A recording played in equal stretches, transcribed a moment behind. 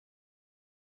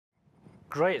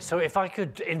Great. So if I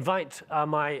could invite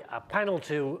my panel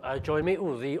to join me.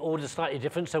 Oh, the order's slightly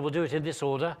different, so we'll do it in this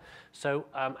order. So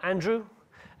Andrew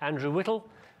Whittle,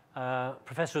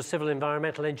 Professor of Civil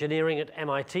Environmental Engineering at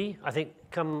MIT. I think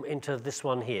come into this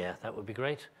one here. That would be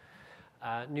great.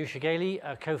 Newsha Ghaeli,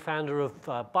 co-founder of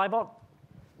Biobot.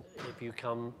 If you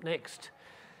come next.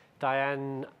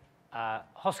 Diane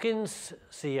Hoskins,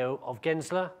 CEO of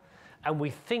Gensler. And we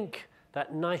think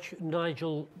that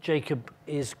Nigel Jacob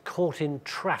is caught in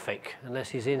traffic, unless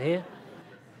he's in here.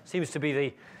 Seems to be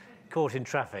the caught in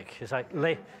traffic. It's like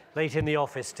late in the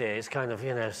office day. It's kind of,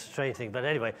 you know, a strange thing. But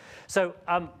anyway, so,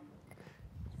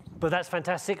 but that's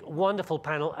fantastic. Wonderful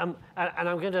panel. And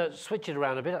I'm going to switch it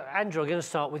around a bit. Andrew, I'm going to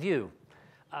start with you,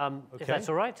 if that's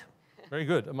all right. Very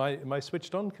good. Am I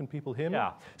switched on? Can people hear me?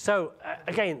 Yeah. So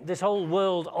again, this whole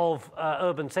world of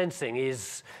urban sensing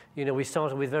is, you know, we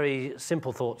started with very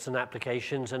simple thoughts and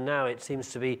applications, and now it seems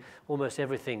to be almost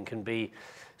everything can be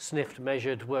sniffed,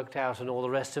 measured, worked out, and all the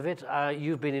rest of it.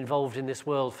 You've been involved in this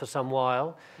world for some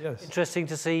while. Yes. Interesting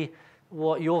to see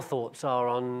what your thoughts are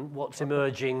on what's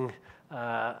emerging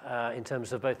in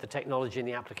terms of both the technology and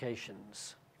the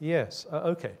applications. Yes,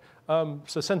 okay.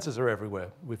 So sensors are everywhere.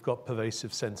 We've got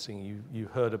pervasive sensing. You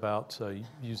heard about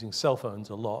using cell phones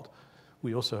a lot.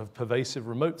 We also have pervasive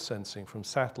remote sensing from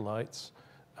satellites.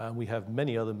 We have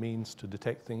many other means to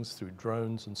detect things through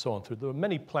drones and so on. There are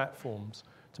many platforms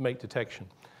to make detection.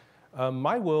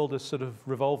 My world has sort of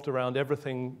revolved around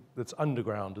everything that's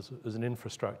underground as an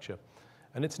infrastructure.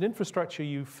 And it's an infrastructure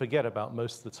you forget about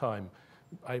most of the time.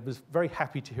 I was very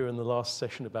happy to hear in the last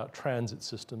session about transit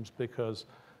systems because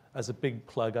as a big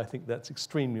plug, I think that's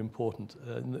extremely important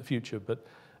in the future. But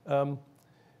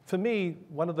for me,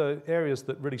 one of the areas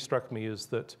that really struck me is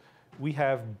that we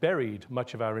have buried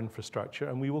much of our infrastructure,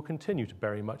 and we will continue to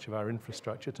bury much of our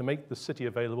infrastructure to make the city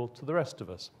available to the rest of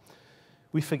us.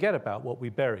 We forget about what we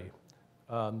bury.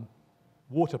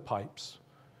 Water pipes,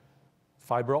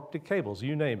 fiber optic cables,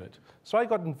 you name it. So I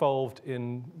got involved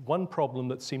in one problem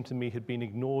that seemed to me had been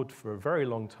ignored for a very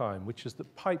long time, which is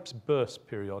that pipes burst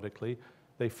periodically.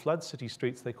 They flood city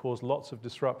streets, they cause lots of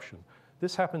disruption.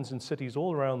 This happens in cities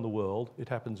all around the world. It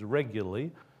happens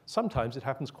regularly. Sometimes it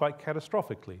happens quite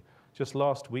catastrophically. Just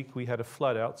last week, we had a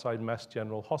flood outside Mass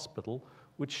General Hospital,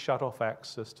 which shut off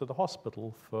access to the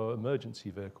hospital for emergency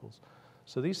vehicles.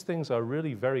 So these things are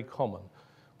really very common.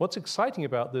 What's exciting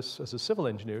about this as a civil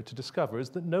engineer to discover is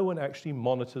that no one actually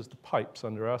monitors the pipes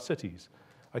under our cities.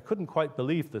 I couldn't quite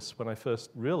believe this when I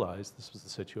first realized this was the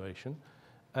situation.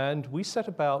 And we set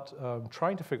about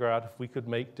trying to figure out if we could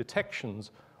make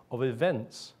detections of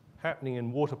events happening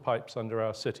in water pipes under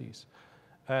our cities.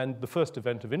 And the first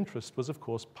event of interest was, of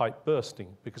course, pipe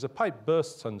bursting. Because a pipe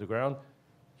bursts underground,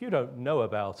 you don't know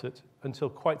about it until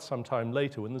quite some time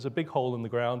later when there's a big hole in the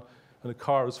ground and a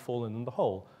car has fallen in the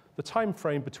hole. The time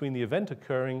frame between the event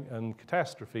occurring and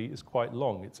catastrophe is quite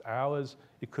long. It's hours,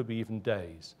 it could be even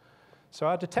days. So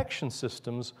our detection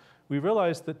systems, we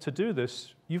realized that to do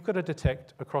this, you've got to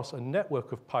detect across a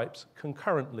network of pipes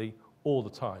concurrently all the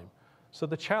time. So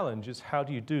the challenge is, how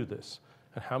do you do this?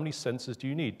 And how many sensors do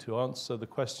you need? To answer the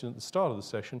question at the start of the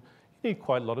session, you need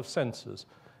quite a lot of sensors.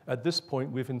 At this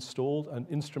point, we've installed and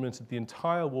instrumented the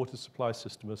entire water supply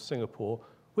system of Singapore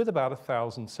with about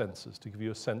 1,000 sensors, to give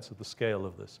you a sense of the scale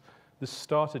of this. This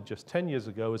started just 10 years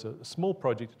ago as a small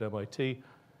project at MIT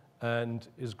and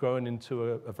is grown into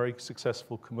a very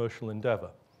successful commercial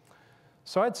endeavor.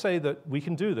 So I'd say that we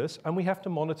can do this, and we have to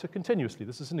monitor continuously.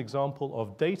 This is an example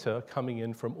of data coming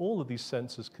in from all of these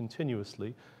sensors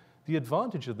continuously. The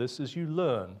advantage of this is you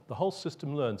learn. The whole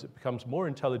system learns. It becomes more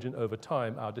intelligent over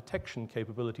time. Our detection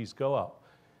capabilities go up.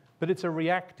 But it's a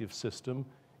reactive system.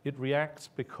 It reacts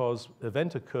because an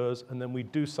event occurs, and then we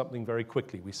do something very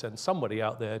quickly. We send somebody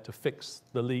out there to fix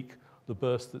the leak, the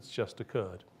burst that's just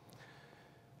occurred.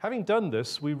 Having done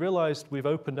this, we realized we've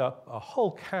opened up a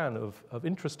whole can of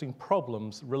interesting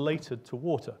problems related to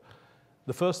water.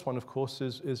 The first one, of course,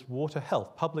 is water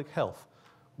health, public health.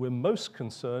 We're most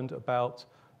concerned about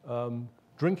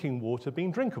drinking water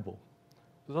being drinkable.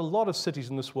 There's a lot of cities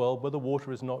in this world where the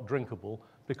water is not drinkable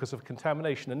because of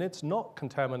contamination, and it's not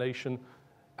contamination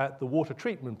at the water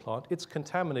treatment plant, it's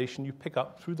contamination you pick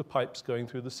up through the pipes going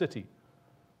through the city.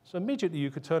 So immediately you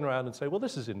could turn around and say, well,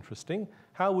 this is interesting.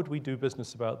 How would we do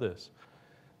business about this?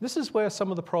 This is where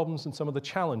some of the problems and some of the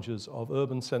challenges of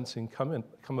urban sensing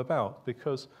come about,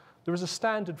 because there is a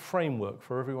standard framework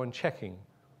for everyone checking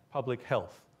public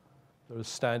health. There are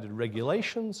standard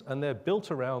regulations, and they're built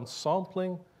around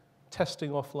sampling,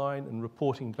 testing offline, and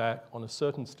reporting back on a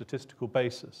certain statistical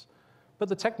basis. But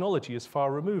the technology is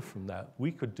far removed from that.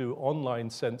 We could do online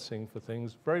sensing for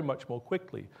things very much more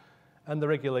quickly. and the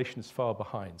regulation is far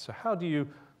behind. So how do you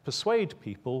persuade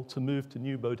people to move to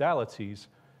new modalities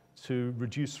to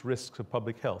reduce risks of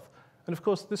public health? And of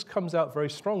course, this comes out very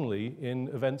strongly in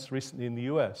events recently in the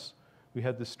US. We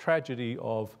had this tragedy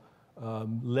of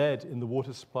lead in the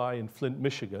water supply in Flint,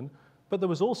 Michigan, but there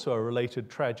was also a related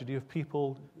tragedy of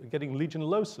people getting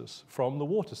legionellosis from the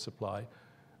water supply,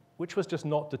 which was just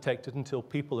not detected until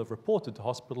people have reported to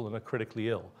hospital and are critically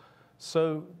ill.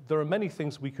 So there are many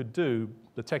things we could do.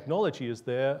 The technology is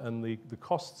there and the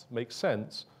costs make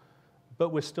sense, but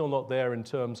we're still not there in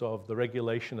terms of the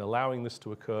regulation allowing this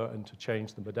to occur and to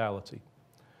change the modality.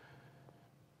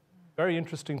 Very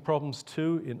interesting problems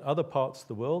too in other parts of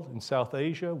the world. In South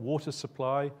Asia, water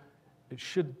supply, it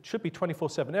should be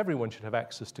 24/7. Everyone should have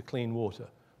access to clean water.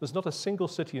 There's not a single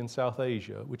city in South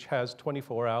Asia which has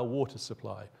 24-hour water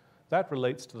supply. That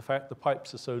relates to the fact the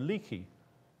pipes are so leaky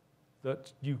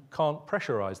that you can't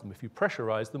pressurize them. If you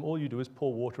pressurize them, all you do is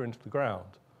pour water into the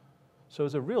ground. So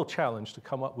it's a real challenge to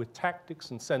come up with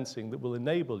tactics and sensing that will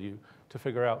enable you to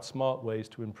figure out smart ways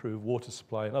to improve water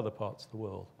supply in other parts of the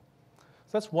world.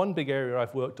 So that's one big area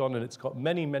I've worked on, and it's got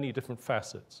many, many different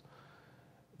facets.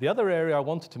 The other area I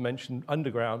wanted to mention,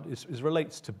 underground,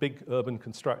 relates to big urban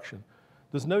construction.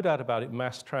 There's no doubt about it,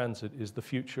 mass transit is the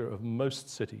future of most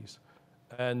cities,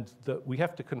 and that we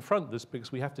have to confront this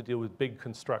because we have to deal with big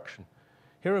construction.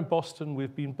 Here in Boston,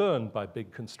 we've been burned by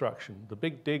big construction. The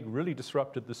Big Dig really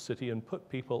disrupted the city and put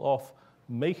people off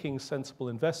making sensible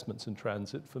investments in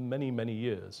transit for many, many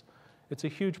years. It's a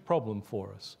huge problem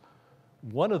for us.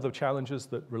 One of the challenges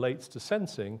that relates to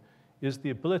sensing is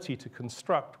the ability to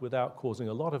construct without causing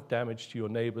a lot of damage to your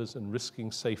neighbors and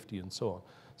risking safety and so on.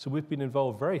 So we've been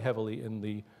involved very heavily in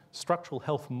the structural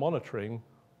health monitoring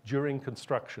during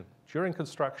construction. During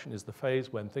construction is the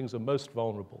phase when things are most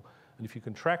vulnerable. And if you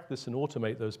can track this and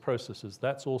automate those processes,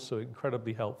 that's also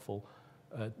incredibly helpful,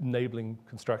 enabling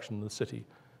construction in the city.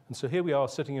 And so here we are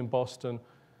sitting in Boston.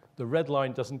 The red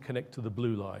line doesn't connect to the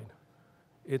blue line.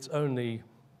 It's only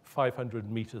 500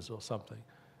 meters or something.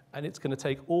 And it's going to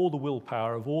take all the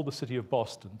willpower of all the city of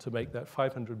Boston to make that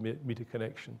 500-meter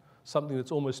connection, something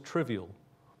that's almost trivial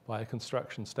by a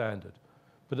construction standard.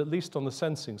 But at least on the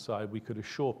sensing side, we could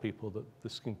assure people that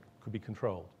this could be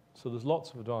controlled. So there's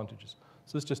lots of advantages.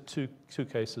 So there's just two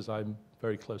cases I'm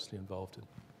very closely involved in.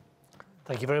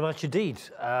 Thank you very much indeed.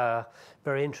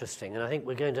 Very interesting. And I think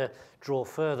we're going to draw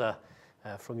further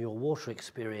from your water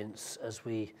experience as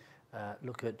we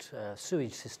look at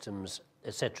sewage systems,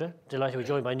 etc. Delighted we're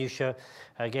joined by Newsha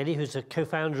Ghaeli, who's a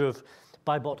co-founder of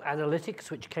Biobot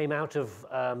Analytics, which came out of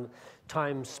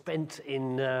time spent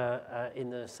in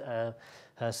the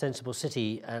Sensible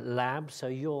City lab. So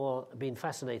you're being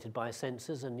fascinated by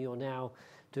sensors, and you're now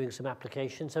doing some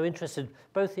applications. So interested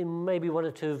both in maybe one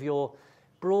or two of your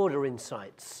broader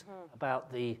insights about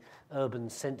the urban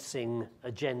sensing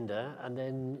agenda, and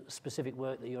then specific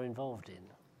work that you're involved in.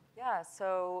 Yeah,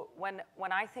 so when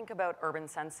I think about urban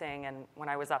sensing, and when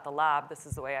I was at the lab, this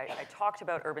is the way I talked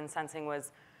about urban sensing,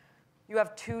 was you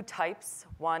have two types,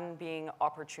 one being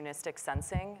opportunistic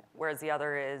sensing, whereas the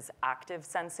other is active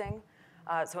sensing.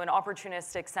 So in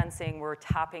opportunistic sensing, we're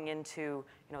tapping into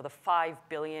the 5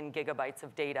 billion gigabytes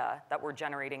of data that we're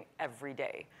generating every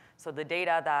day. So the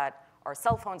data that our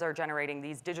cell phones are generating,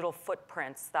 these digital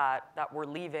footprints that we're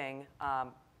leaving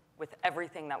with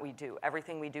everything that we do.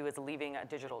 Everything we do is leaving a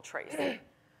digital trace.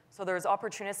 So there's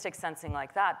opportunistic sensing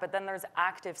like that, but then there's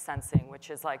active sensing,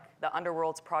 which is like the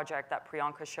Underworlds project that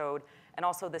Priyanka showed, and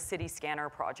also the City Scanner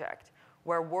project,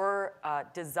 where we're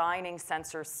designing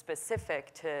sensors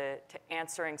specific to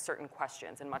answering certain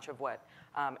questions, and much of what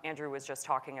Andrew was just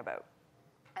talking about.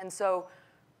 And so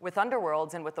with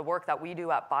Underworlds and with the work that we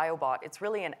do at Biobot, it's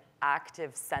really an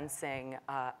active sensing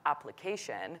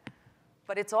application,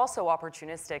 but it's also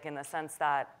opportunistic in the sense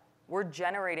that we're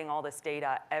generating all this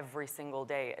data every single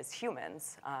day as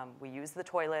humans. We use the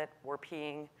toilet, we're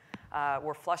peeing,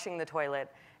 we're flushing the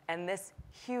toilet, and this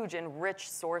huge and rich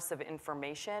source of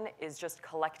information is just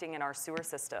collecting in our sewer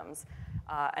systems,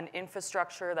 an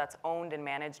infrastructure that's owned and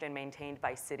managed and maintained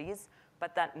by cities,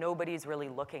 but that nobody's really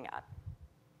looking at.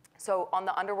 So on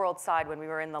the Underworld side, when we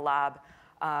were in the lab,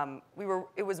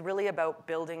 it was really about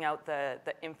building out the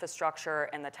infrastructure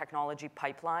and the technology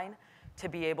pipeline to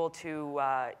be able to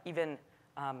even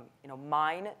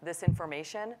mine this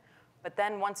information. But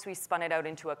then once we spun it out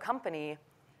into a company,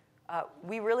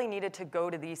 we really needed to go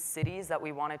to these cities that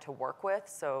we wanted to work with,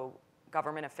 so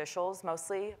government officials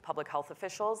mostly, public health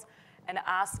officials, and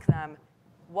ask them,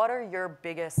 what are your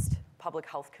biggest public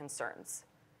health concerns?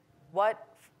 What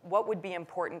what would be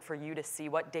important for you to see?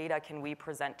 What data can we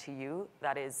present to you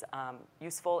that is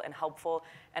useful and helpful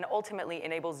and ultimately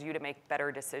enables you to make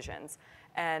better decisions?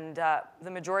 And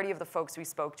the majority of the folks we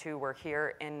spoke to were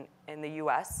here in the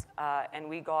US, and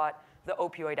we got the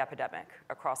opioid epidemic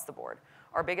across the board.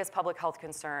 Our biggest public health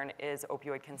concern is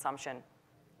opioid consumption.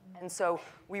 And so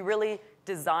we really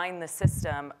designed the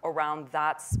system around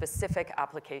that specific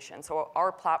application. So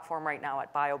our platform right now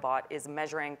at Biobot is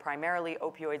measuring primarily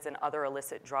opioids and other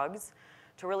illicit drugs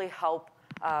to really help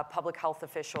public health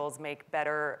officials make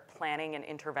better planning and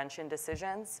intervention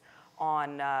decisions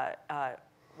on,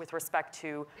 with respect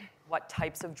to what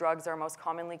types of drugs are most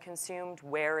commonly consumed,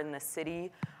 where in the city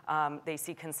they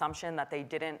see consumption that they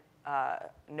didn't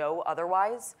know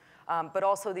otherwise. But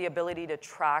also the ability to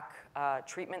track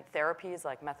treatment therapies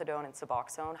like methadone and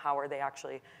Suboxone. How are they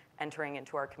actually entering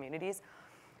into our communities?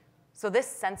 So this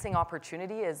sensing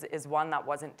opportunity is one that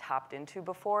wasn't tapped into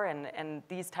before, and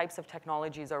these types of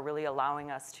technologies are really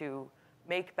allowing us to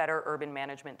make better urban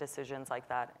management decisions like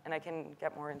that. And I can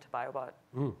get more into Biobot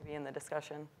maybe in the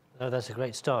discussion. No, that's a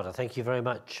great start. Thank you very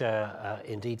much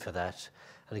indeed for that.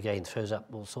 And again, throws up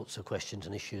all sorts of questions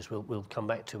and issues we'll come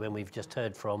back to when we've just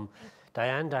heard from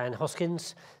Diane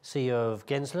Hoskins, CEO of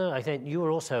Gensler. I think you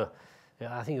were also,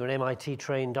 I think you're an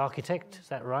MIT-trained architect, is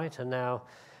that right? And now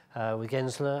with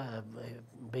Gensler, a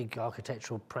big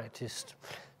architectural practice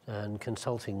and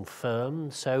consulting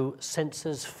firm. So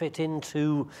sensors fit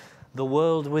into the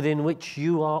world within which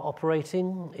you are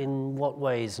operating. In what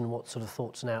ways and what sort of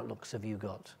thoughts and outlooks have you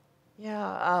got?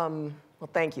 Yeah, well,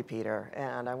 thank you, Peter.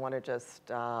 And I want to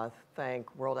just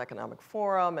thank World Economic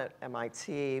Forum at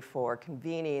MIT for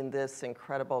convening this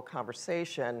incredible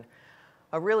conversation,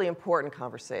 a really important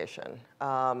conversation.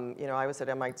 You know, I was at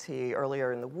MIT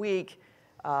earlier in the week.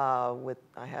 I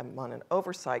am on an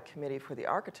oversight committee for the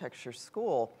architecture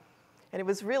school. And it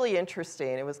was really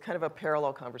interesting. It was kind of a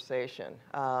parallel conversation,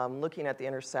 looking at the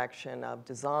intersection of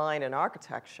design and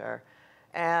architecture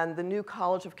and the new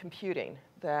College of Computing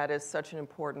that is such an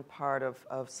important part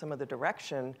of some of the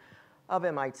direction of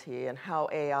MIT and how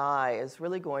AI is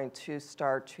really going to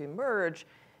start to emerge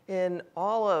in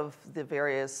all of the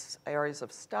various areas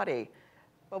of study.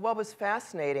 But what was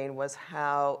fascinating was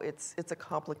how it's a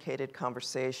complicated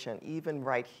conversation, even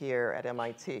right here at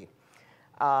MIT.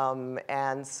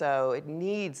 And so it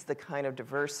needs the kind of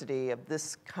diversity of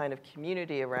this kind of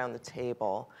community around the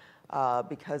table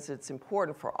because it's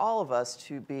important for all of us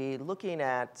to be looking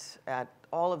at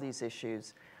all of these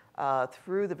issues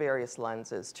through the various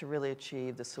lenses to really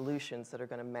achieve the solutions that are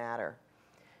going to matter.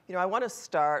 You know, I want to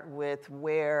start with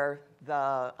where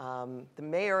the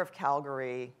mayor of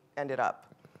Calgary ended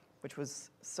up, which was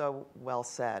so well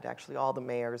said. Actually, all the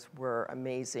mayors were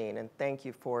amazing, and thank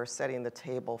you for setting the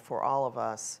table for all of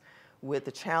us with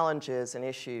the challenges and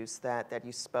issues that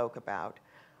you spoke about.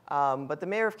 But the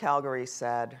mayor of Calgary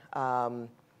said,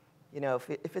 you know,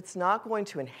 if it's not going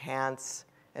to enhance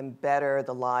and better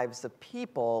the lives of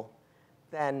people,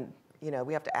 then you know,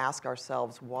 we have to ask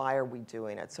ourselves, why are we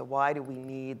doing it? So why do we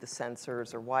need the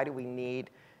sensors, or why do we need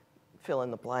fill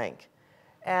in the blank?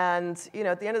 And you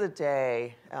know, at the end of the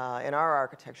day, in our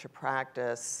architecture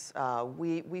practice,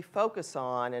 we focus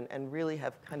on and really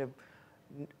have kind of,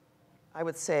 I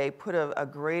would say, put a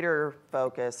greater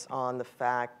focus on the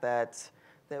fact that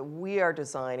we are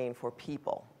designing for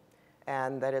people,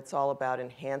 and that it's all about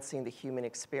enhancing the human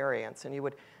experience. And you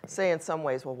would say in some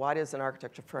ways, well, why does an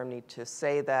architecture firm need to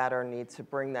say that or need to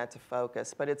bring that to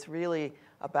focus? But it's really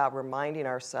about reminding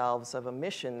ourselves of a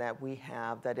mission that we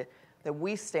have, that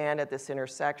we stand at this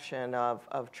intersection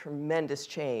of tremendous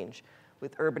change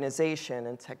with urbanization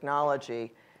and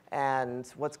technology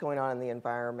and what's going on in the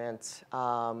environment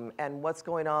and what's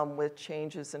going on with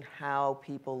changes in how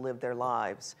people live their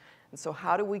lives. And so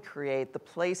how do we create the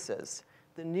places,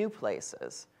 the new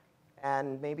places,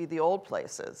 and maybe the old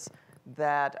places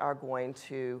that are going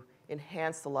to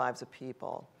enhance the lives of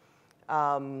people?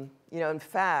 You know, in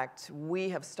fact, we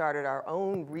have started our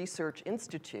own research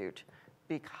institute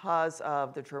because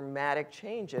of the dramatic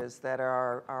changes that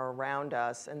are around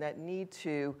us and that need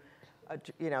to,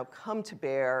 you know, come to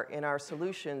bear in our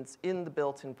solutions in the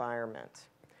built environment.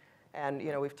 And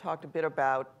you know, we've talked a bit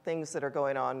about things that are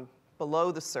going on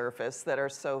below the surface that are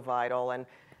so vital, and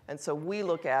so we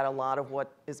look at a lot of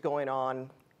what is going on,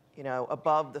 you know,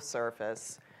 above the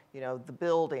surface. You know, the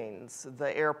buildings,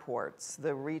 the airports,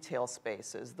 the retail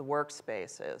spaces, the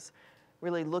workspaces,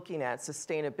 really looking at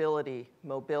sustainability,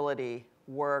 mobility,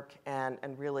 work, and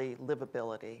really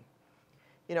livability.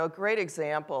 You know, a great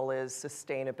example is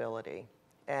sustainability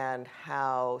and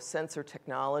how sensor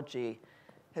technology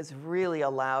has really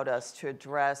allowed us to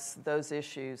address those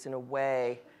issues in a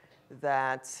way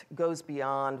that goes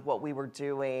beyond what we were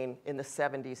doing in the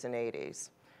 70s and 80s.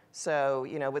 So,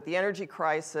 with the energy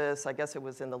crisis, I guess it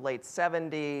was in the late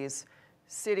 70s,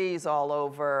 cities all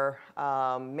over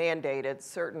mandated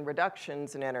certain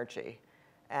reductions in energy.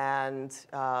 And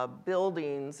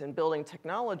buildings and building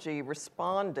technology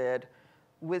responded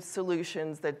with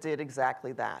solutions that did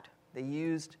exactly that. They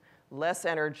used less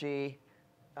energy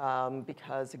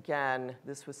because, again,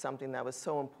 this was something that was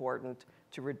so important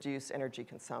to reduce energy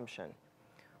consumption.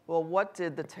 Well, what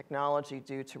did the technology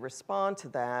do to respond to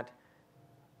that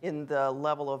in the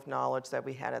level of knowledge that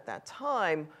we had at that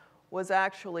time was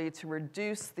actually to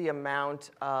reduce the amount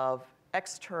of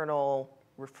external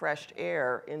refreshed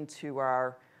air into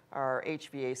our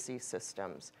HVAC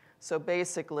systems. So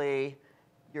basically,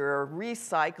 you're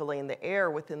recycling the air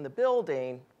within the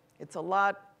building. It's a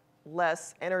lot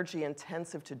less energy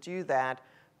intensive to do that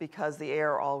because the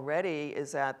air already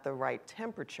is at the right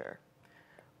temperature.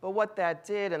 But what that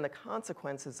did and the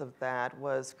consequences of that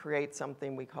was create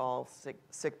something we call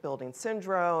sick building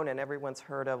syndrome, and everyone's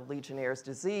heard of Legionnaire's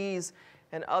disease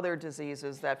and other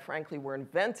diseases that frankly were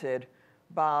invented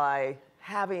by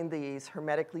having these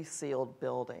hermetically sealed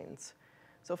buildings.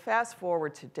 So fast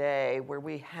forward today, where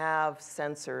we have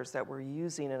sensors that we're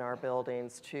using in our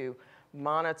buildings to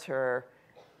monitor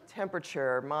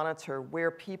temperature, monitor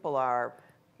where people are,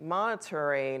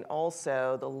 monitoring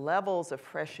also the levels of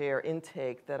fresh air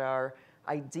intake that are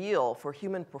ideal for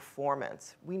human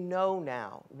performance. We know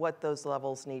now what those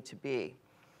levels need to be.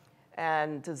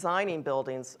 And designing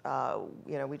buildings,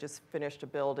 we just finished a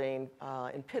building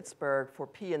in Pittsburgh for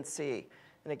PNC.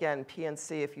 And again,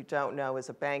 PNC, if you don't know, is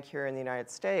a bank here in the United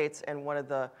States, and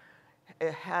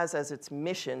it has as its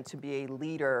mission to be a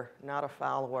leader, not a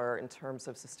follower, in terms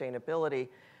of sustainability.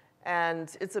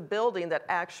 And it's a building that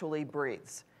actually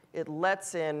breathes. It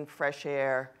lets in fresh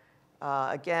air,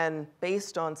 again,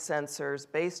 based on sensors,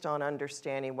 based on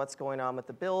understanding what's going on with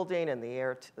the building and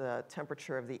the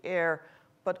temperature of the air,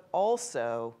 but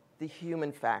also the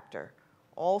human factor.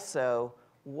 Also,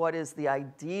 what is the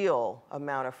ideal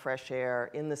amount of fresh air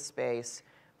in the space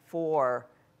for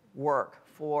work,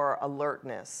 for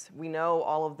alertness. We know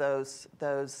all of those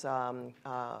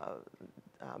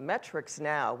metrics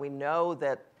now. We know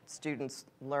that students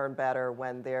learn better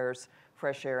when there's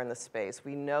fresh air in the space.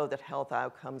 We know that health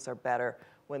outcomes are better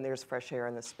when there's fresh air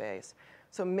in the space.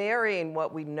 So marrying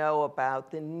what we know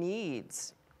about the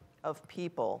needs of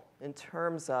people in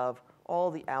terms of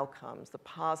all the outcomes, the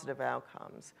positive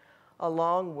outcomes,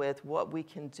 along with what we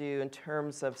can do in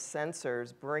terms of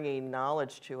sensors bringing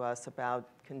knowledge to us about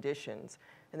conditions,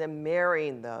 and then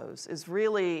marrying those is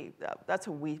really, that's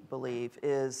what we believe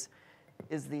is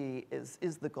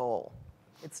the goal.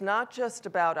 It's not just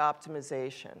about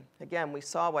optimization. Again, we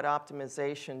saw what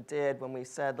optimization did when we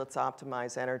said, let's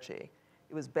optimize energy.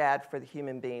 It was bad for the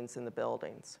human beings in the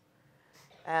buildings.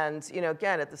 And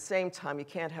again, at the same time, you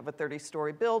can't have a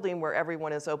 30-story building where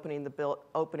everyone is opening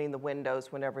the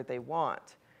windows whenever they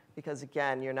want. Because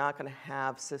again, you're not going to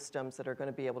have systems that are going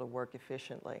to be able to work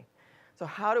efficiently. So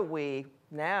how do we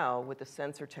now, with the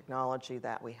sensor technology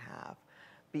that we have,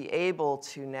 be able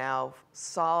to now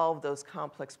solve those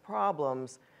complex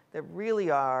problems that really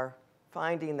are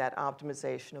finding that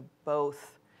optimization of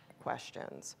both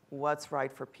questions, what's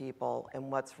right for people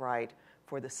and what's right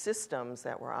for the systems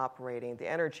that we're operating, the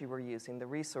energy we're using, the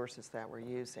resources that we're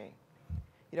using.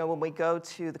 When we go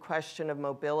to the question of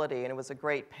mobility, and it was a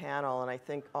great panel, and I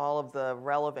think all of the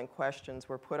relevant questions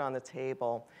were put on the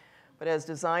table, but as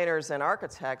designers and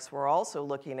architects, we're also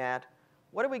looking at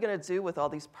what are we going to do with all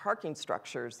these parking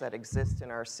structures that exist in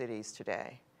our cities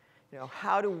today?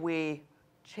 How do we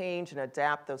change and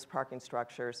adapt those parking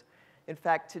structures? In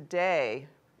fact, today,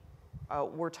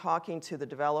 we're talking to the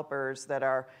developers that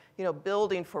are,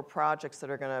 building for projects that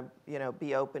are going to,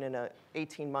 be open in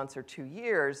 18 months or 2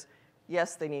 years.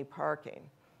 Yes, they need parking.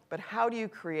 But how do you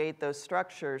create those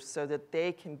structures so that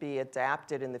they can be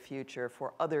adapted in the future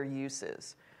for other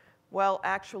uses? Well,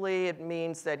 actually, it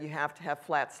means that you have to have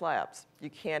flat slabs. You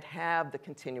can't have the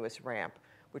continuous ramp,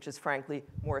 which is frankly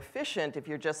more efficient if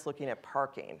you're just looking at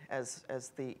parking as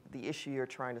the issue you're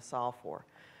trying to solve for.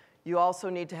 You also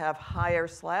need to have higher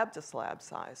slab-to-slab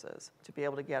sizes to be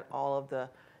able to get all of the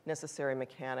necessary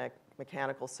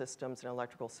mechanical systems and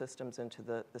electrical systems into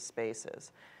the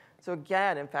spaces. So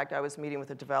again, in fact, I was meeting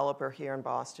with a developer here in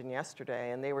Boston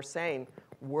yesterday, and they were saying,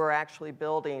 we're actually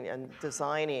building and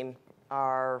designing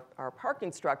our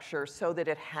parking structure so that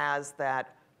it has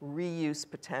that reuse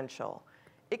potential.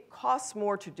 It costs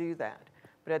more to do that,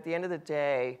 but at the end of the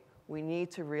day, we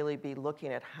need to really be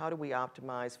looking at how do we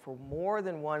optimize for more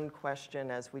than one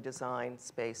question as we design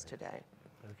space today.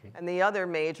 Okay. And the other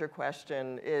major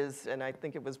question is, and I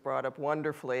think it was brought up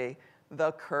wonderfully,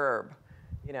 the curb.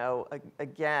 You know,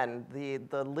 again,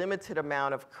 the limited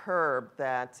amount of curb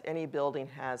that any building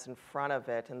has in front of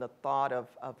it, and the thought of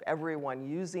everyone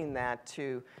using that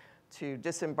to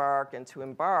disembark and to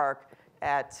embark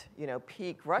at, you know,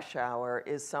 peak rush hour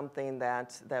is something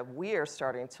that we are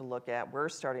starting to look at. We're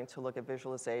starting to look at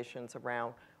visualizations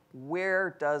around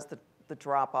where does the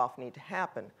drop-off need to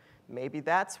happen. Maybe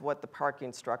that's what the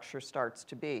parking structure starts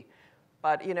to be.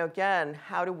 But, you know, again,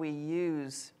 how do we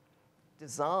use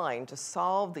design to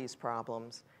solve these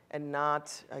problems and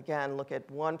not, again, look at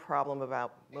one problem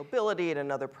about mobility and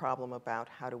another problem about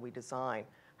how do we design,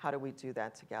 how do we do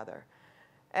that together.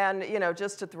 And, you know,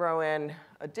 just to throw in,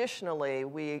 additionally,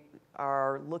 we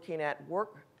are looking at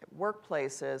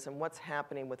workplaces and what's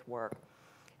happening with work.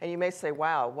 And you may say,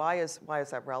 wow, why is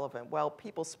that relevant? Well,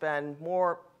 people spend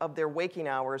more of their waking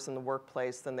hours in the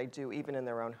workplace than they do even in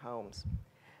their own homes.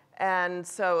 And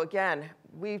so again,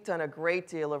 we've done a great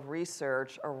deal of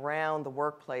research around the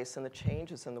workplace and the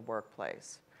changes in the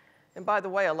workplace. And by the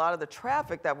way, a lot of the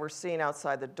traffic that we're seeing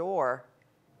outside the door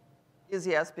is,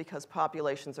 yes, because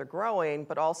populations are growing,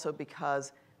 but also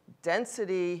because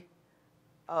density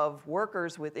of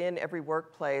workers within every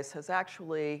workplace has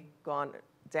actually gone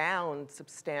down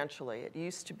substantially. It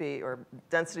used to be, or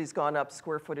density's gone up,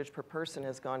 square footage per person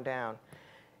has gone down.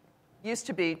 Used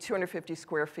to be 250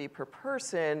 square feet per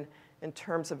person in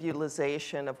terms of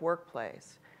utilization of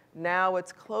workplace. Now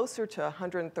it's closer to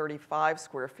 135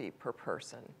 square feet per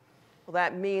person. Well,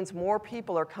 that means more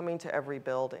people are coming to every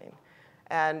building.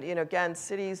 And, you know, again,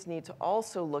 cities need to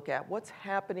also look at what's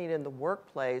happening in the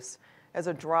workplace as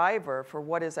a driver for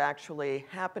what is actually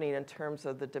happening in terms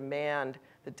of the demand,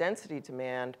 the density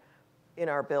demand in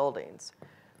our buildings.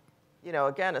 You know,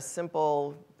 again, a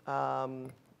simple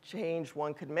change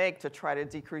one could make to try to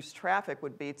decrease traffic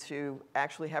would be to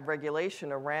actually have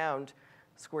regulation around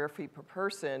square feet per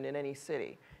person in any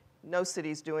city. No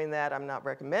city's doing that. I'm not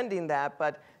recommending that,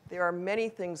 but there are many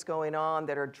things going on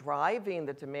that are driving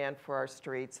the demand for our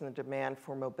streets and the demand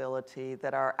for mobility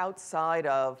that are outside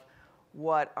of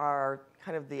what are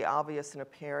kind of the obvious and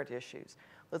apparent issues.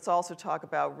 Let's also talk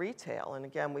about retail. And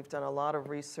again, we've done a lot of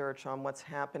research on what's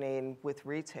happening with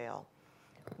retail.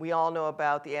 We all know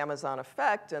about the Amazon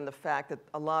effect and the fact that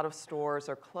a lot of stores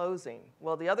are closing.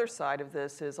 Well, the other side of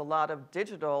this is a lot of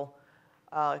digital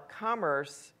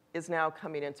commerce is now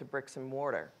coming into bricks and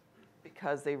mortar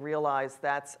because they realize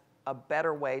that's a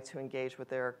better way to engage with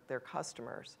their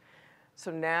customers. So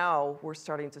now we're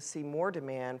starting to see more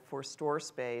demand for store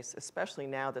space, especially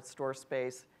now that store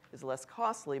space is less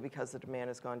costly because the demand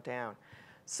has gone down.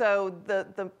 So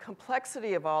the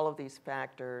complexity of all of these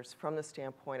factors from the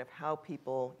standpoint of how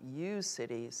people use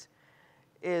cities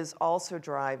is also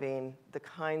driving the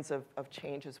kinds of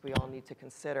changes we all need to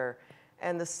consider.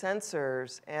 And the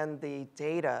sensors and the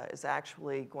data is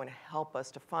actually going to help us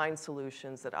to find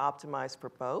solutions that optimize for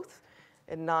both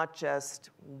and not just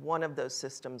one of those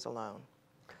systems alone.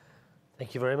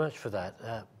 Thank you very much for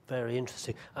that. Very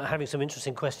interesting. Having some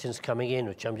interesting questions coming in,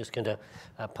 which I'm just going to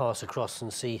pass across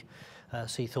and see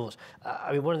thoughts.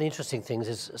 I mean, one of the interesting things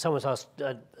is someone's asked,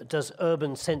 does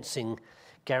urban sensing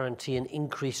guarantee an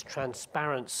increased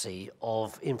transparency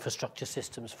of infrastructure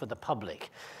systems for the public?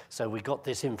 So we got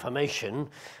this information,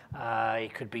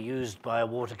 it could be used by a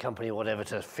water company or whatever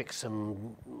to fix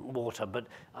some water, but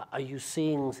are you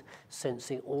seeing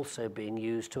sensing also being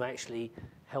used to actually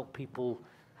help people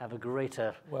have a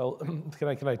greater... Well, can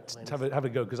I have a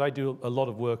go? Because I do a lot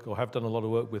of work, or have done a lot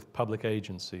of work with public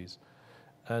agencies.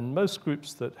 And most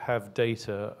groups that have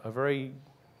data are very,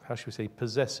 how should we say,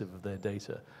 possessive of their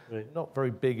data. Right. Not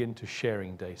very big into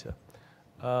sharing data.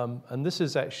 And this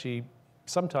is actually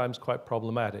sometimes quite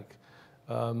problematic.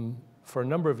 For a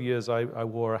number of years, I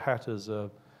wore a hat as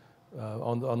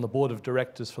on the board of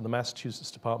directors for the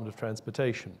Massachusetts Department of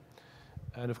Transportation.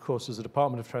 And of course, as a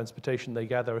Department of Transportation, they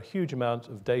gather a huge amount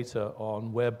of data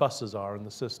on where buses are in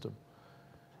the system.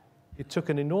 It took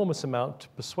an enormous amount to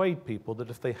persuade people that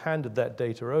if they handed that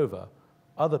data over,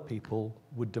 other people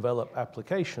would develop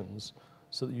applications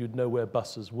so that you'd know where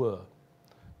buses were.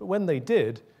 But when they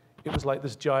did, it was like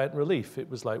this giant relief. It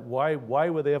was like, why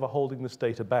were they ever holding this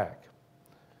data back?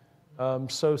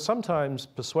 So sometimes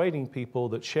persuading people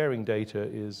that sharing data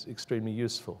is extremely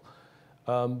useful.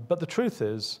 But the truth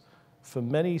is, for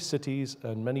many cities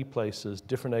and many places,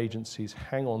 different agencies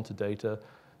hang on to data,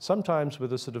 sometimes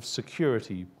with a sort of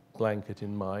security blanket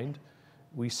in mind.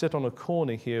 We sit on a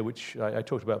corner here, which I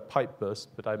talked about pipe burst,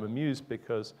 but I'm amused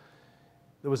because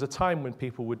there was a time when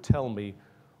people would tell me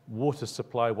water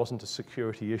supply wasn't a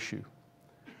security issue.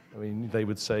 I mean, they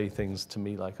would say things to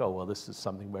me like, oh, well, this is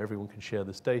something where everyone can share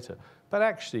this data. But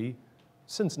actually,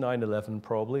 since 9/11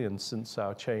 probably, and since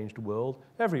our changed world,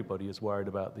 everybody is worried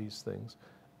about these things.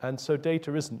 And so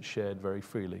data isn't shared very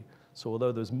freely. So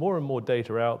although there's more and more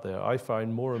data out there, I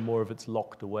find more and more of it's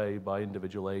locked away by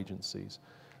individual agencies.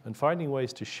 And finding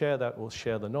ways to share that or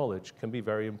share the knowledge can be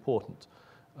very important.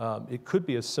 It could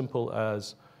be as simple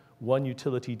as one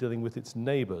utility dealing with its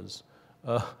neighbors.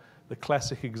 The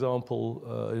classic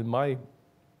example in my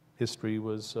history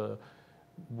was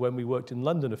when we worked in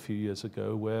London a few years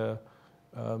ago, where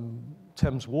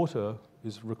Thames Water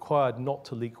is required not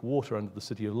to leak water under the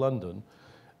City of London.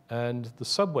 And the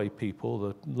subway people,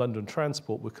 the London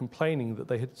Transport, were complaining that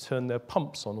they had to turn their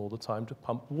pumps on all the time to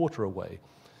pump water away.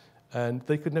 And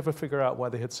they could never figure out why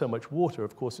they had so much water.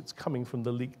 Of course, it's coming from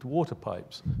the leaked water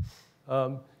pipes.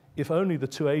 If only the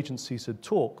two agencies had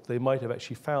talked, they might have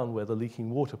actually found where the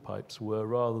leaking water pipes were,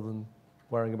 rather than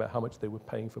worrying about how much they were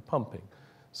paying for pumping.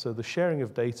 So the sharing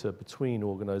of data between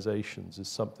organizations is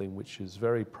something which is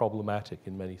very problematic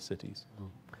in many cities.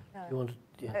 Yeah. You want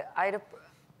to, yeah.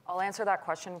 I'll answer that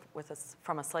question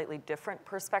from a slightly different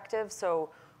perspective. So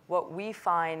what we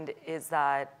find is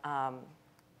that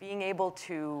being able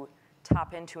to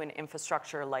tap into an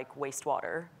infrastructure like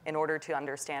wastewater in order to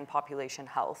understand population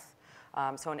health,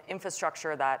 so an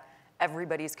infrastructure that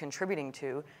everybody's contributing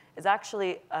to, is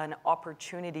actually an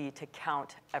opportunity to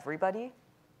count everybody.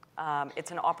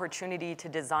 It's an opportunity to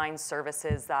design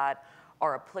services that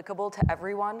are applicable to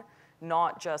everyone,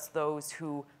 not just those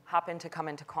who happen to come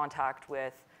into contact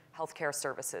with healthcare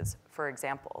services, for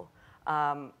example.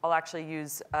 I'll actually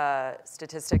use a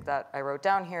statistic that I wrote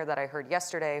down here that I heard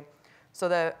yesterday.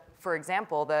 So for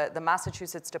example, the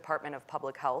Massachusetts Department of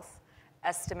Public Health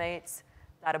estimates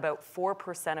that about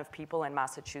 4% of people in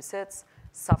Massachusetts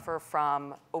suffer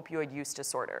from opioid use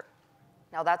disorder.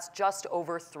 Now that's just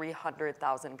over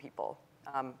 300,000 people,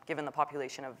 given the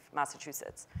population of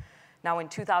Massachusetts. Now in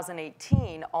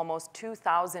 2018, almost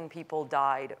 2,000 people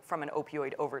died from an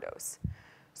opioid overdose.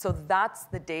 So that's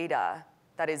the data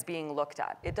that is being looked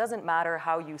at. It doesn't matter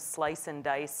how you slice and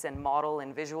dice and model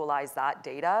and visualize that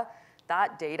data.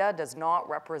 That data does not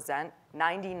represent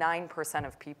 99%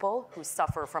 of people who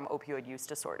suffer from opioid use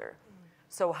disorder.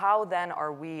 So how then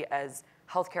are we as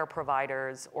healthcare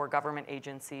providers or government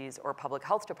agencies or public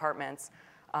health departments,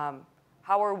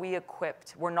 how are we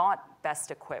equipped? We're not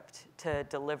best equipped to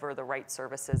deliver the right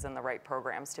services and the right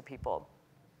programs to people.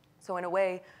 So in a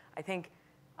way, I think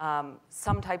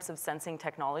some types of sensing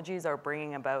technologies are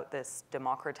bringing about this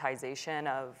democratization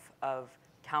of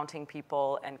counting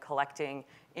people and collecting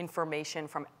information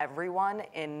from everyone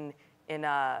in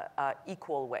a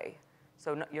equal way.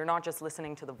 So you're not just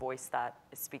listening to the voice that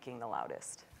is speaking the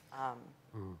loudest.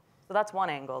 So that's one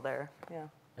angle there, yeah.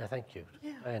 Yeah, thank you.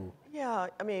 Yeah. And Yeah,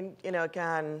 I mean,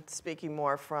 again, speaking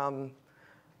more from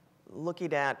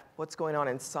looking at what's going on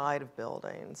inside of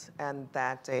buildings and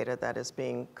that data that is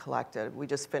being collected. We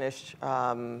just finished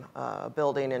a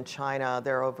building in China.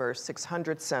 There are over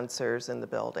 600 sensors in the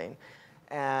building.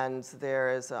 And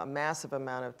there is a massive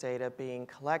amount of data being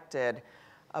collected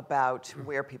about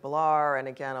where people are, and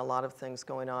again, a lot of things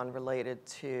going on related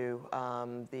to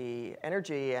the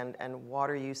energy and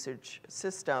water usage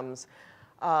systems.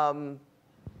 And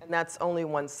that's only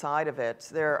one side of it.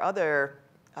 There are other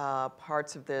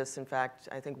parts of this. In fact,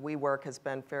 I think WeWork has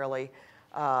been fairly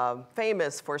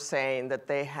famous for saying that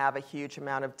they have a huge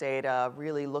amount of data,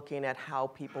 really looking at how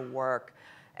people work.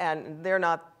 And they're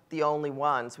not the only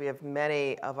ones. We have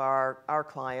many of our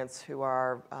clients who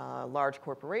are large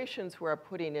corporations who are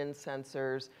putting in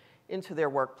sensors into their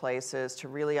workplaces to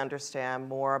really understand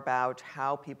more about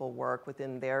how people work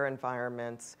within their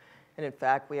environments. And in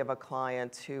fact, we have a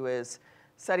client who is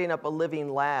setting up a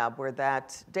living lab where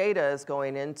that data is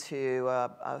going into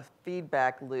a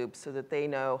feedback loop so that they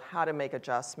know how to make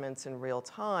adjustments in real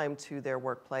time to their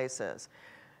workplaces.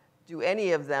 Do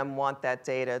any of them want that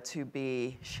data to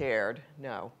be shared?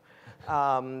 No.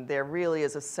 There really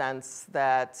is a sense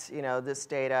that this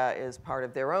data is part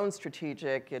of their own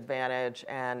strategic advantage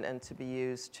and to be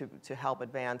used to help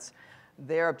advance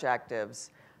their objectives.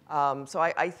 So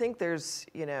I think there's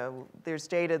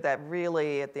data that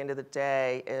really, at the end of the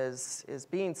day, is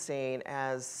being seen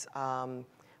as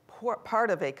part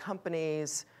of a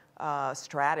company's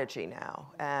strategy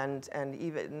now, and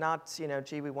even not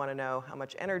gee, we want to know how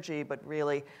much energy, but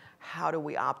really how do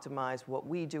we optimize what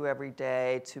we do every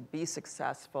day to be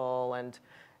successful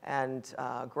and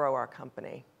grow our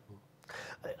company.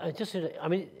 I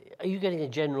mean, are you getting a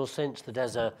general sense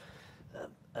that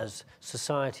as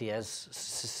society, as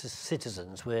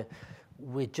citizens,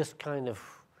 we're just kind of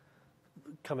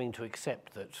coming to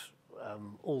accept that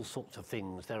all sorts of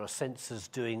things. There are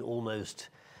sensors doing almost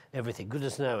everything.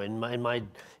 Goodness knows,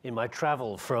 in my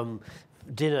travel from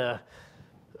dinner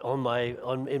in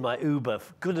my Uber,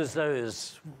 goodness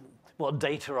knows what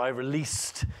data I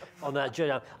released on that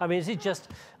journey. I mean,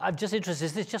 I'm just interested,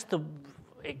 is this just the,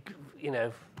 you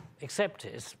know, accept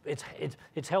it.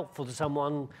 It's helpful to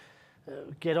someone,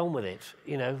 get on with it,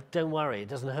 you know, don't worry, it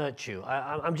doesn't hurt you.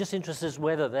 I'm just interested as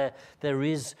whether there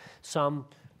is some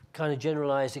kind of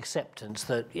generalized acceptance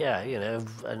that, yeah, you know,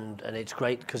 and it's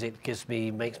great because it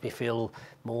makes me feel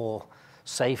more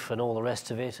safe and all the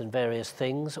rest of it and various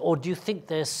things. Or do you think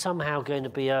there's somehow going to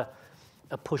be a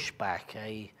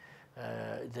pushback,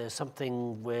 there's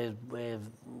something we're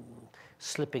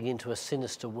slipping into a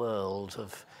sinister world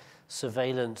of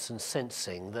surveillance and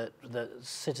sensing that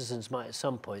citizens might at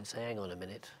some point say, hang on a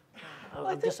minute.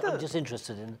 I'm just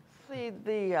interested in.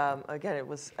 Again, it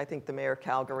was, I think the mayor of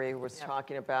Calgary was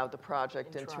talking about the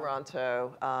project in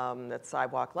Toronto that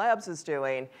Sidewalk Labs is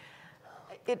doing.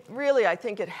 It really, I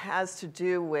think it has to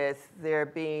do with there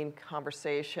being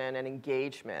conversation and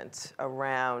engagement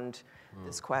around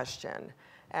this question.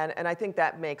 And I think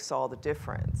that makes all the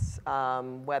difference,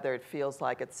 whether it feels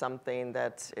like it's something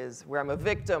that is where I'm a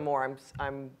victim or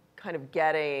I'm kind of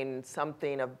getting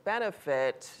something of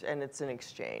benefit and it's an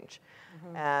exchange.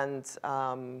 Mm-hmm.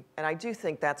 And I do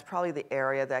think that's probably the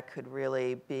area that could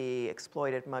really be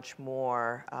exploited much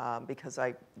more because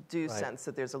I do sense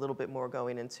that there's a little bit more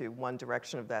going into one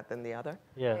direction of that than the other.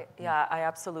 Yeah, I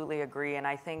absolutely agree. And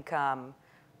I think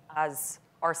as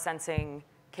our sensing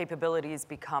capabilities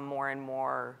become more and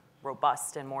more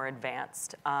robust and more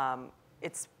advanced,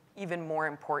 it's even more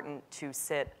important to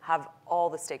have all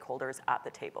the stakeholders at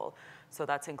the table. So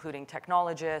that's including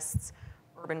technologists,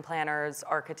 urban planners,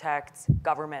 architects,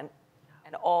 government,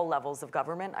 and all levels of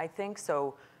government, I think.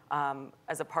 So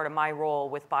as a part of my role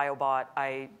with Biobot,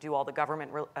 I do all the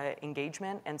government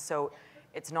engagement. And so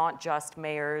it's not just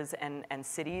mayors and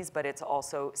cities, but it's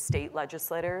also state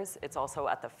legislators. It's also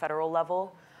at the federal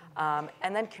level.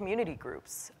 And then community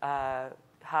groups.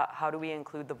 How do we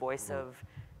include the voice of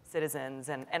citizens?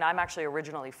 And I'm actually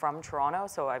originally from Toronto,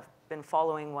 so I've been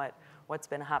following what's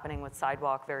been happening with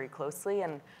Sidewalk very closely.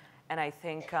 And I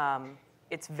think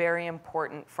it's very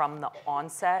important from the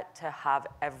onset to have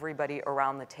everybody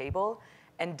around the table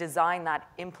and design that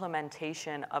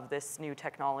implementation of this new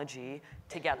technology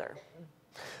together,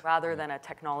 rather than a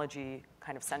technology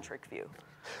kind of centric view.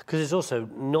 Because it's also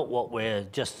not what we're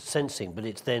just sensing, but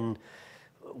it's then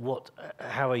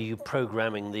how are you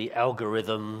programming the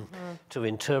algorithm to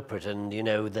interpret? And, you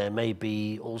know, there may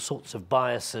be all sorts of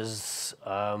biases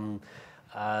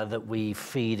that we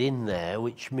feed in there,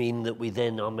 which mean that we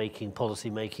then are making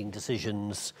policy-making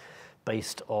decisions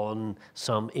based on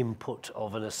some input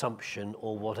of an assumption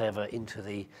or whatever into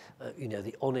the, you know,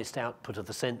 the honest output of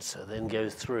the sensor then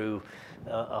goes through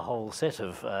a whole set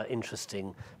of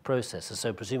interesting processes.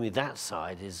 So presumably that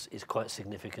side is quite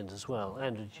significant as well.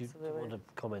 Andrew, do you want to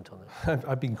comment on that?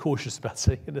 I've been cautious about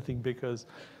saying anything because,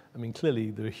 I mean, clearly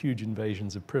there are huge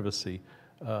invasions of privacy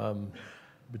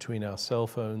between our cell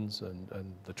phones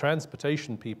and the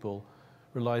transportation people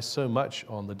rely so much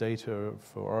on the data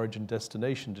for origin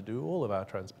destination to do all of our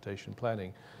transportation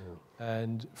planning. Yeah.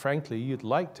 And frankly, you'd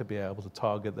like to be able to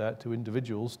target that to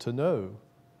individuals to know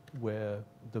where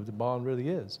the demand really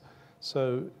is.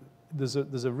 So there's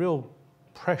a real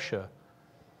pressure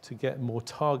to get more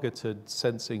targeted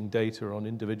sensing data on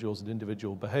individuals and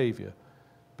individual behavior,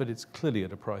 but it's clearly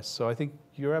at a price. So I think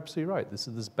you're absolutely right.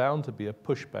 There's bound to be a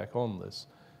pushback on this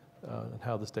and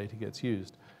how this data gets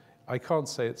used. I can't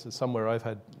say it's somewhere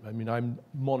I'm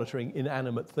monitoring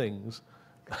inanimate things,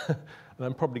 and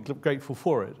I'm probably grateful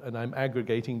for it, and I'm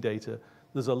aggregating data.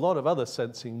 There's a lot of other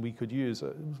sensing we could use.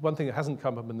 One thing that hasn't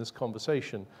come up in this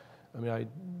conversation, I mean, I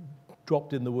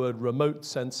dropped in the word remote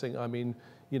sensing. I mean,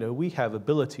 you know, we have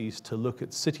abilities to look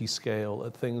at city scale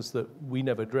at things that we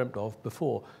never dreamt of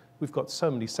before. We've got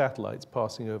so many satellites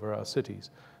passing over our cities.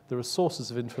 There are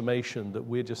sources of information that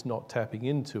we're just not tapping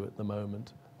into at the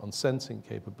moment on sensing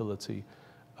capability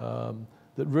that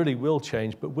really will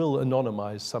change, but will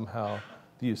anonymize somehow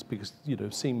the use, because, you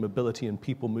know, seeing mobility and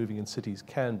people moving in cities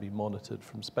can be monitored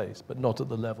from space, but not at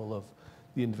the level of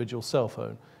the individual cell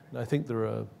phone. And I think there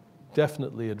are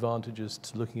definitely advantages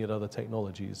to looking at other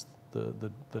technologies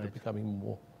that are becoming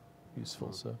more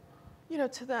useful. So, you know,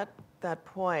 to that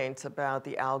point about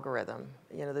the algorithm,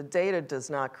 you know, the data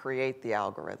does not create the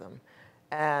algorithm.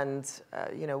 And,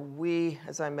 you know, we,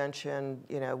 as I mentioned,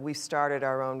 you know, we started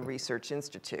our own research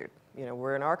institute. You know,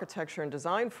 we're an architecture and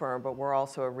design firm, but we're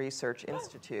also a research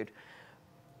institute.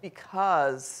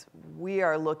 because we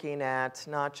are looking at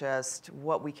not just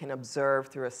what we can observe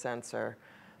through a sensor,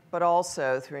 but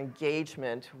also through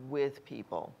engagement with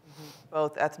people,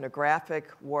 both ethnographic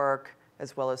work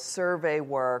as well as survey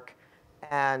work,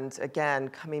 and again,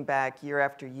 coming back year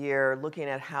after year, looking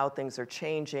at how things are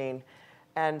changing,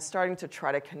 and starting to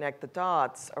try to connect the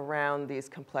dots around these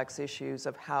complex issues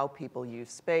of how people use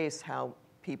space, how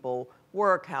people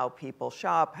work, how people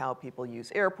shop, how people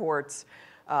use airports,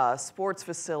 sports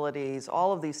facilities,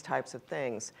 all of these types of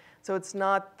things. So it's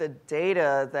not the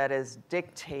data that is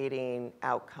dictating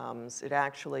outcomes. It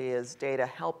actually is data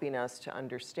helping us to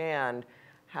understand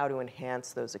how to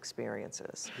enhance those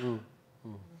experiences.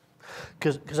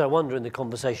 Because I wonder in the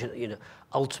conversation,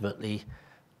 ultimately,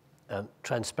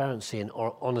 transparency and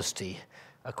honesty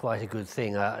are quite a good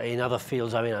thing. In other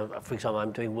fields, for example,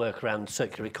 I'm doing work around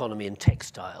circular economy and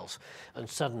textiles, and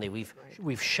suddenly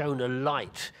we've shown a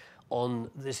light on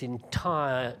this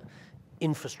entire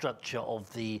infrastructure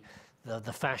of the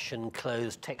fashion,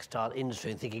 clothes, textile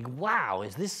industry, and thinking, wow,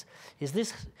 is this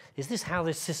how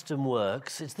this system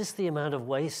works? Is this the amount of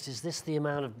waste? Is this the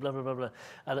amount of blah blah blah blah?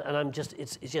 And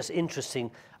it's just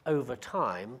interesting. Over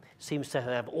time, it seems to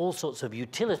have all sorts of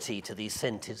utility to these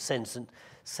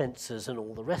sensors and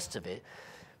all the rest of it.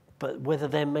 But whether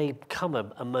there may come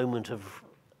a moment of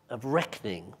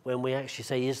reckoning when we actually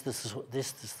say, is this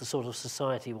the sort of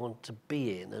society we want to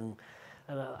be in? And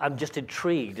I'm just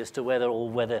intrigued as to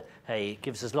whether, hey, it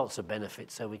gives us lots of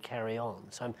benefits, so we carry on.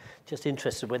 So I'm just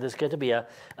interested whether there's going to be a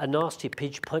nasty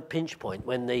pinch point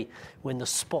when the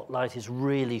spotlight is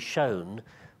really shown,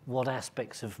 what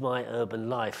aspects of my urban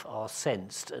life are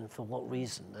sensed and for what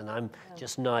reason. And I'm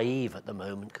just naive at the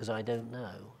moment because I don't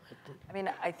know.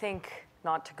 I think,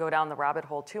 not to go down the rabbit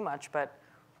hole too much, but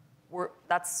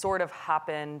that's sort of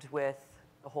happened with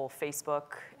the whole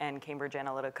Facebook and Cambridge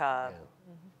Analytica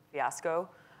fiasco.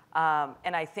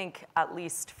 And I think, at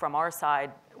least from our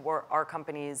side, our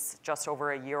company's just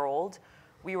over a year old.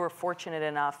 We were fortunate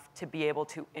enough to be able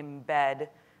to embed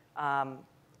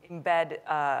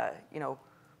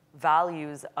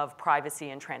values of privacy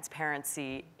and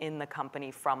transparency in the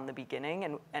company from the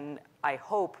beginning. And I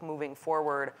hope moving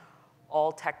forward,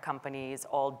 all tech companies,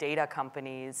 all data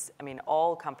companies,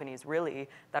 all companies really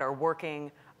that are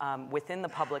working within the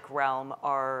public realm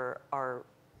are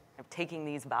taking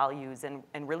these values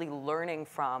and really learning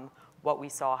from what we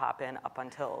saw happen up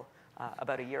until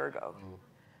about a year ago.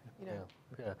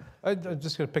 I'm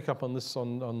just going to pick up on this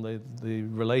on the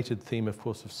related theme, of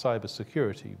course, of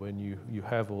cybersecurity. When you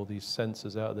have all these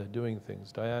sensors out there doing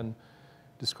things, Diane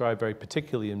described very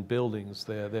particularly in buildings,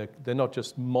 they're not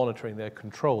just monitoring, they're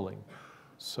controlling.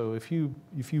 So if you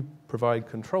provide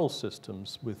control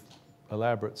systems with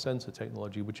elaborate sensor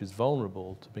technology, which is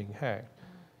vulnerable to being hacked,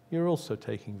 you're also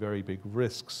taking very big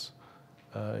risks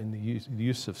in the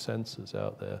use of sensors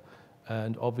out there.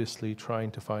 And obviously trying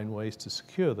to find ways to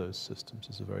secure those systems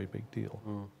is a very big deal.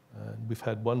 And we've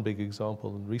had one big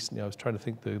example, and recently I was trying to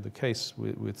think the case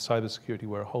with cybersecurity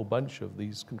where a whole bunch of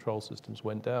these control systems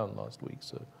went down last week.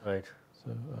 So, right.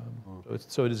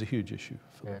 So it is a huge issue.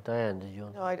 Diane, did you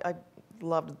want to? I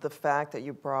loved the fact that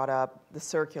you brought up the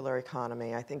circular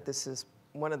economy. I think this is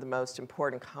one of the most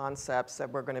important concepts that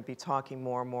we're going to be talking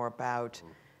more and more about,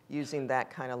 using that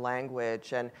kind of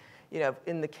language. And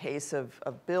in the case of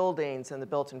buildings and the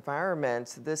built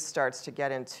environment, this starts to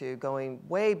get into going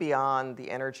way beyond the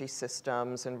energy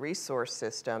systems and resource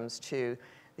systems to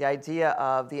the idea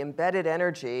of the embedded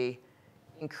energy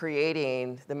in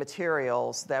creating the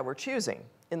materials that we're choosing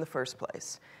in the first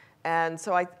place. And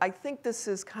so I think this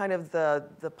is kind of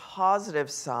the positive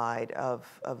side of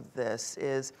this,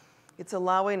 is it's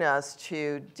allowing us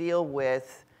to deal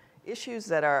with issues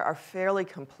that are fairly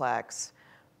complex,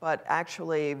 but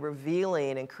actually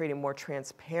revealing and creating more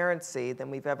transparency than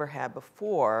we've ever had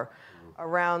before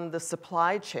around the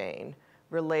supply chain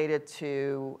related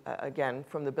to, again,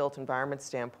 from the built environment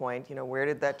standpoint, where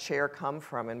did that chair come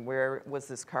from and where was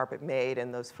this carpet made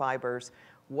and those fibers?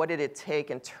 What did it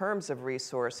take in terms of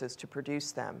resources to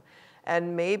produce them?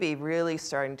 And maybe really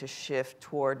starting to shift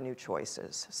toward new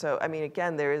choices. So,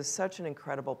 again, there is such an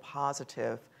incredible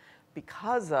positive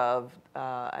because of,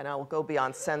 and I'll go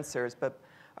beyond sensors, but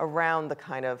around the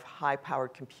kind of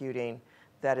high-powered computing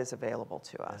that is available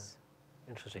to us.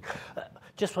 Interesting.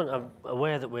 I'm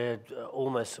aware that we're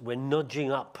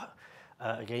nudging up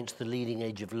against the leading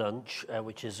edge of lunch,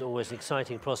 which is always an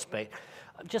exciting prospect.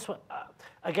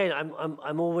 Again,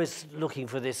 I'm always looking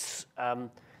for this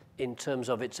in terms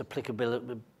of its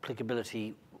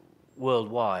applicability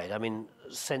worldwide.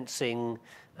 Sensing,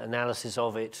 analysis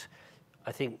of it,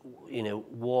 I think,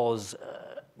 was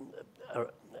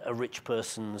a rich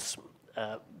person's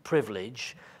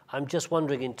privilege. I'm just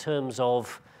wondering, in terms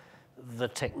of the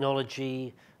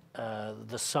technology,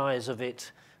 the size of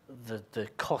it, the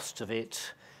cost of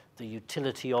it, the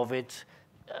utility of it,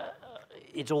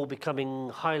 it's all becoming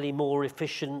highly more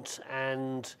efficient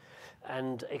and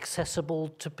accessible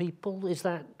to people. Is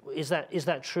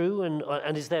that true?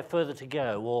 And is there further to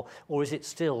go, or is it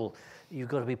still, you've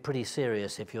got to be pretty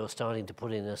serious if you're starting to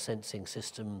put in a sensing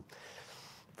system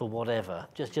for whatever?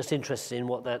 Just interested in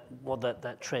what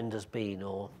that trend has been,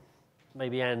 or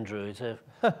maybe Andrew.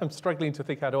 I'm struggling to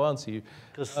think how to answer you.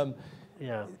 Because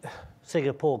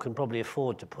Singapore can probably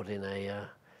afford to put in a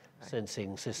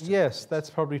sensing system. Yes, that's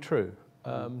probably true.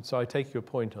 So I take your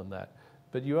point on that.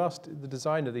 But you asked the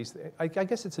design of these. I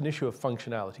guess it's an issue of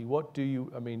functionality. What do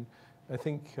you? I mean, I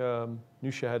think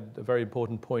Newsha had a very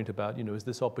important point about, is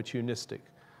this opportunistic?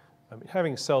 I mean,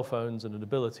 having cell phones and an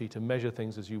ability to measure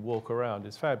things as you walk around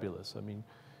is fabulous. I mean,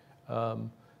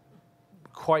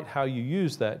 quite how you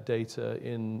use that data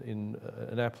in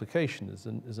an application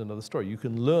is another story. You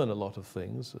can learn a lot of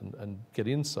things and get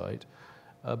insight,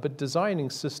 but designing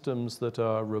systems that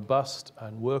are robust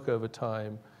and work over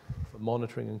time for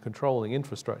monitoring and controlling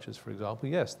infrastructures, for example,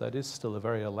 yes, that is still a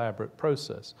very elaborate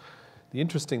process. The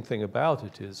interesting thing about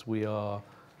it is we are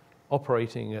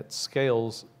operating at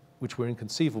scales which were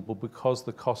inconceivable because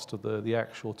the cost of the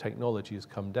actual technology has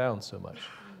come down so much.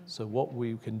 So what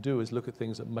we can do is look at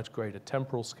things at much greater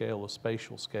temporal scale or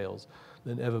spatial scales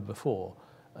than ever before.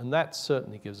 And that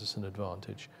certainly gives us an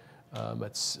advantage.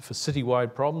 For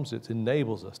citywide problems, it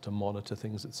enables us to monitor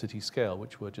things at city scale,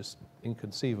 which were just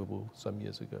inconceivable some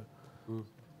years ago.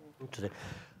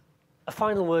 A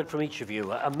final word from each of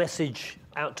you, a message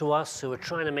out to us who are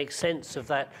trying to make sense of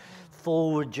that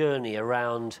forward journey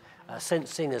around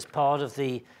sensing as part of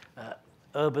the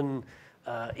urban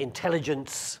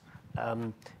intelligence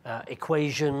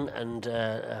equation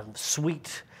and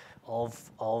suite of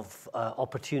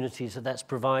opportunities that's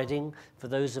providing for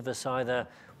those of us either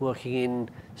working in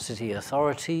city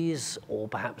authorities or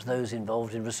perhaps those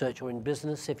involved in research or in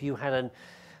business. If you had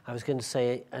I was going to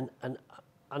say an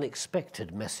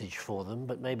unexpected message for them,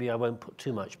 but maybe I won't put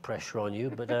too much pressure on you,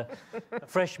 but a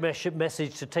fresh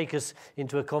message to take us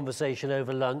into a conversation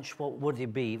over lunch, what would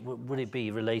it be? Would it be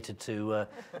related to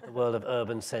the world of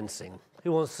urban sensing?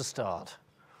 Who wants to start?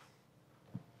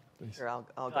 Sure, I'll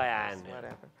go Diane, first,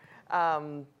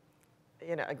 whatever.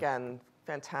 Again,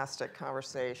 fantastic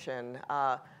conversation.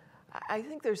 I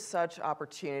think there's such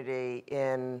opportunity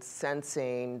in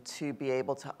sensing to be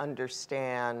able to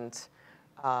understand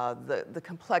the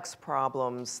complex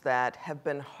problems that have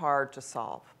been hard to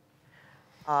solve.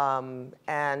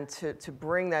 And to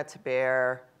bring that to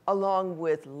bear, along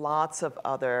with lots of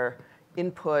other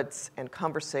inputs and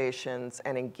conversations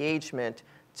and engagement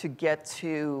to get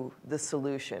to the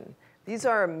solution. These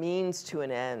are a means to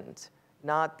an end,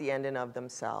 not the end in of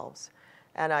themselves.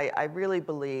 And I really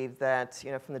believe that,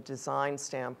 from the design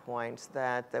standpoint,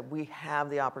 that we have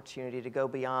the opportunity to go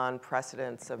beyond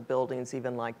precedents of buildings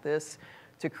even like this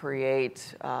to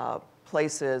create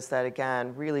places that,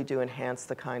 again, really do enhance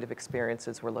the kind of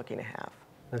experiences we're looking to have.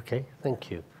 Okay,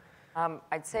 thank you.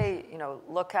 I'd say,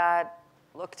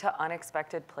 look to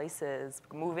unexpected places,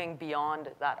 moving beyond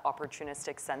that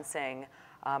opportunistic sensing.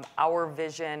 Our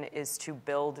vision is to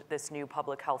build this new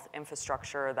public health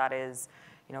infrastructure that is,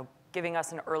 giving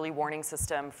us an early warning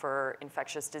system for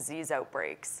infectious disease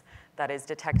outbreaks, that is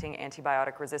detecting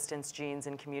antibiotic resistance genes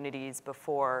in communities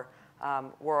before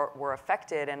we're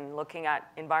affected, and looking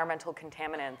at environmental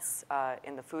contaminants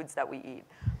in the foods that we eat.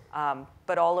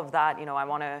 But all of that, I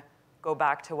want to go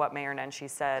back to what Mayor Nenshi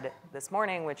said this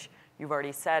morning, which you've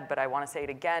already said, but I want to say it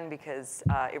again because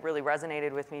it really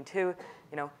resonated with me too.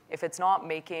 If it's not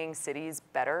making cities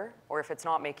better, or if it's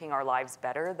not making our lives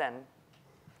better, then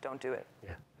don't do it.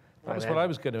 Yeah. That was what I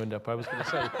was going to end up. I was going to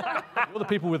say, you're the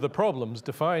people with the problems.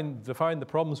 Define the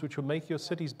problems which will make your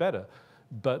cities better.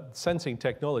 But sensing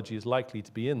technology is likely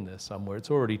to be in there somewhere.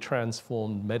 It's already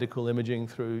transformed medical imaging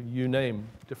through, you name,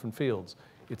 different fields.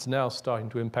 It's now starting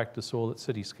to impact us all at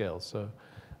city scale. So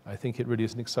I think it really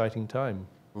is an exciting time.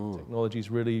 Technology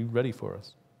is really ready for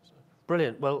us.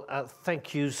 Brilliant. Well,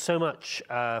 thank you so much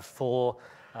for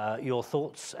your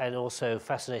thoughts and also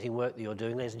fascinating work that you're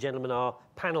doing. Ladies and gentlemen, our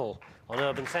panel on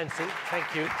urban sensing.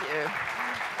 Thank you.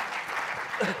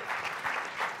 Thank you.